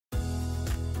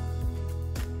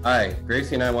Hi,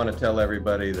 Gracie and I want to tell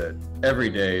everybody that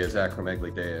every day is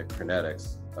Acromegaly Day at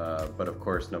Crinetics, but of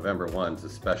course November 1 is a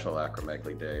special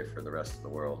Acromegaly Day for the rest of the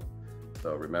world.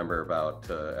 So remember about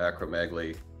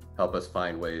acromegaly, help us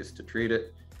find ways to treat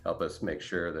it, help us make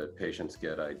sure that patients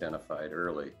get identified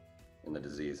early in the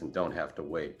disease and don't have to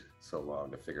wait so long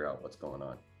to figure out what's going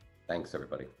on. Thanks,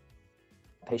 everybody.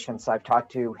 Patients I've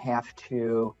talked to have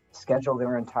to schedule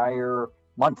their entire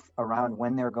month around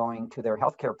when they're going to their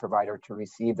healthcare provider to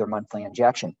receive their monthly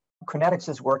injection. Crinetics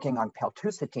is working on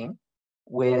paltusotine,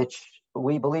 which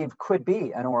we believe could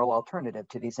be an oral alternative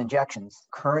to these injections.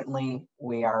 Currently,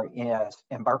 we are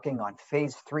embarking on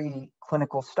phase 3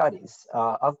 clinical studies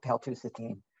of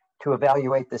paltusotine to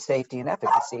evaluate the safety and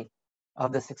efficacy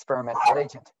of this experimental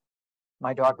agent.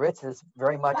 My dog Ritz is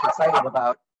very much excited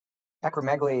about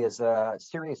acromegaly. Is a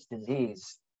serious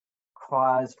disease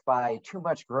caused by too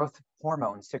much growth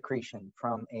hormone secretion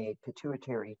from a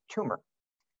pituitary tumor.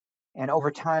 And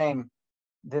over time,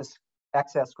 this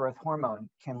excess growth hormone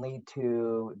can lead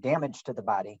to damage to the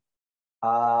body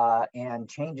and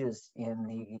changes in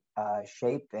the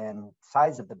shape and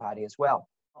size of the body as well.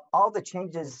 All the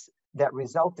changes that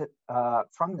result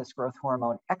from this growth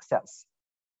hormone excess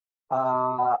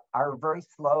are very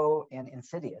slow and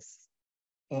insidious.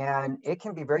 And it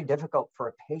can be very difficult for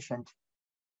a patient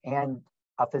and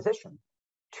a physician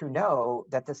to know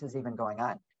that this is even going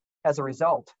on. As a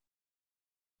result,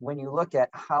 when you look at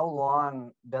how long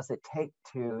does it take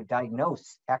to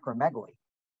diagnose acromegaly,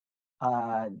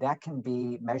 that can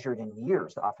be measured in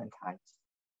years oftentimes.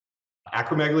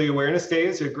 Acromegaly Awareness Day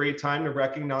is a great time to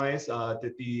recognize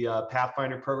that the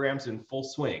Pathfinder program's in full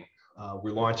swing.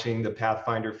 We're launching the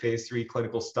Pathfinder phase 3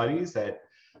 clinical studies at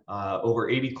over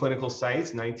 80 clinical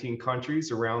sites, 19 countries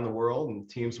around the world, and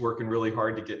teams working really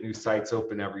hard to get new sites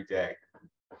open every day.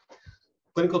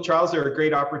 Clinical trials are a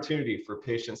great opportunity for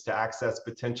patients to access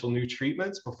potential new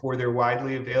treatments before they're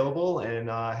widely available and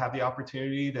have the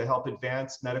opportunity to help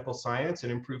advance medical science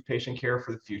and improve patient care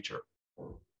for the future.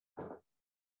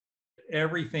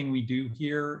 Everything we do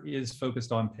here is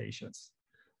focused on patients.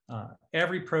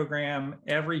 Every program,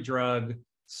 every drug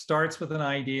starts with an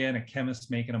idea and a chemist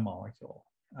making a molecule.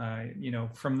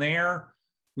 From there,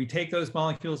 we take those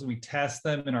molecules and we test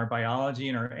them in our biology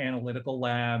and our analytical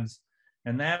labs.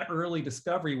 And that early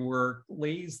discovery work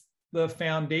lays the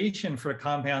foundation for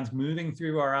compounds moving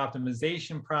through our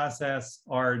optimization process,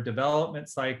 our development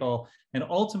cycle, and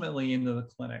ultimately into the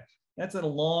clinic. That's a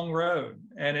long road,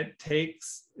 and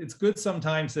it's good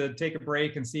sometimes to take a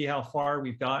break and see how far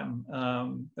we've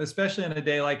gotten, especially on a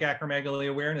day like Acromegaly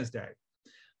Awareness Day.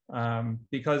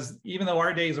 Because even though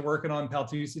our days of working on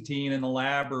paltusotine in the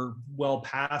lab are well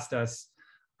past us,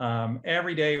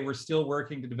 every day we're still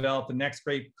working to develop the next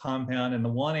great compound and the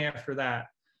one after that,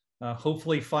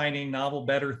 hopefully finding novel,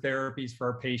 better therapies for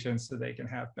our patients so they can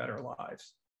have better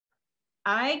lives.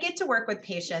 I get to work with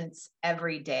patients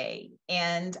every day,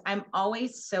 and I'm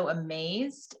always so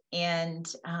amazed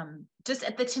and just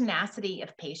at the tenacity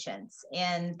of patients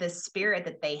and the spirit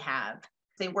that they have.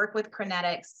 They work with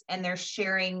Crinetics and they're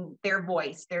sharing their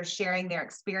voice, they're sharing their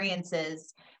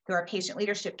experiences through our Patient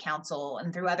Leadership Council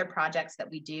and through other projects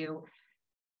that we do.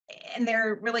 And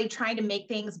they're really trying to make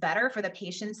things better for the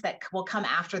patients that will come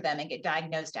after them and get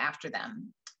diagnosed after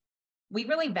them. We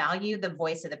really value the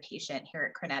voice of the patient here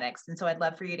at Crinetics. And so I'd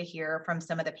love for you to hear from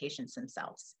some of the patients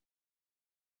themselves.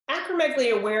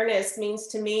 Acromegaly awareness means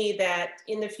to me that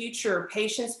in the future,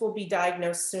 patients will be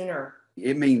diagnosed sooner.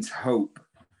 It means hope.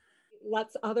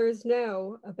 Lets others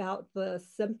know about the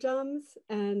symptoms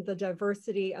and the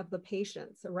diversity of the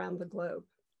patients around the globe.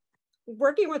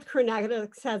 Working with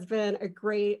Crinetics has been a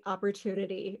great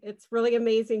opportunity. It's really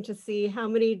amazing to see how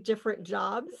many different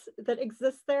jobs that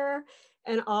exist there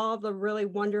and all the really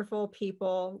wonderful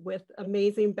people with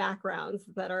amazing backgrounds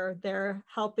that are there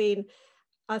helping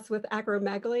us with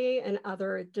acromegaly and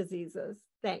other diseases.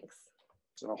 Thanks.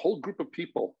 It's a whole group of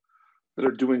people that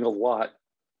are doing a lot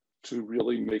to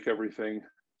really make everything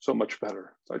so much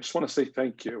better. So I just want to say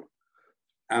thank you.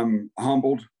 I'm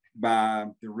humbled by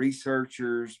the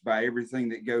researchers, by everything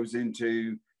that goes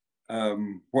into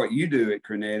what you do at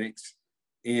Crinetics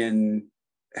in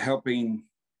helping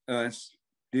us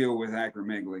deal with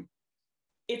acromegaly.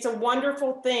 It's a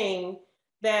wonderful thing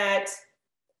that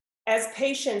as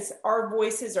patients, our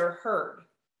voices are heard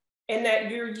and that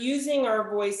you're using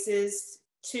our voices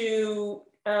to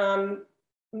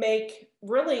make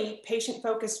really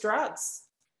patient-focused drugs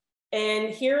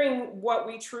and hearing what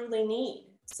we truly need.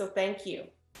 So thank you.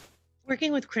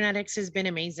 Working with Crinetics has been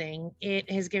amazing. It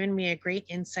has given me a great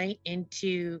insight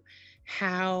into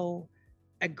how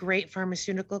a great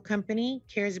pharmaceutical company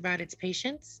cares about its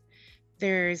patients,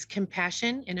 there's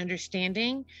compassion and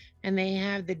understanding, and they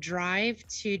have the drive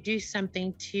to do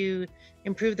something to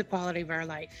improve the quality of our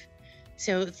life.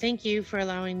 So thank you for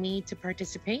allowing me to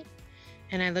participate,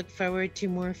 and I look forward to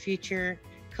more future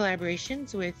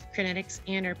collaborations with Crinetics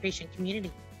and our patient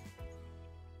community.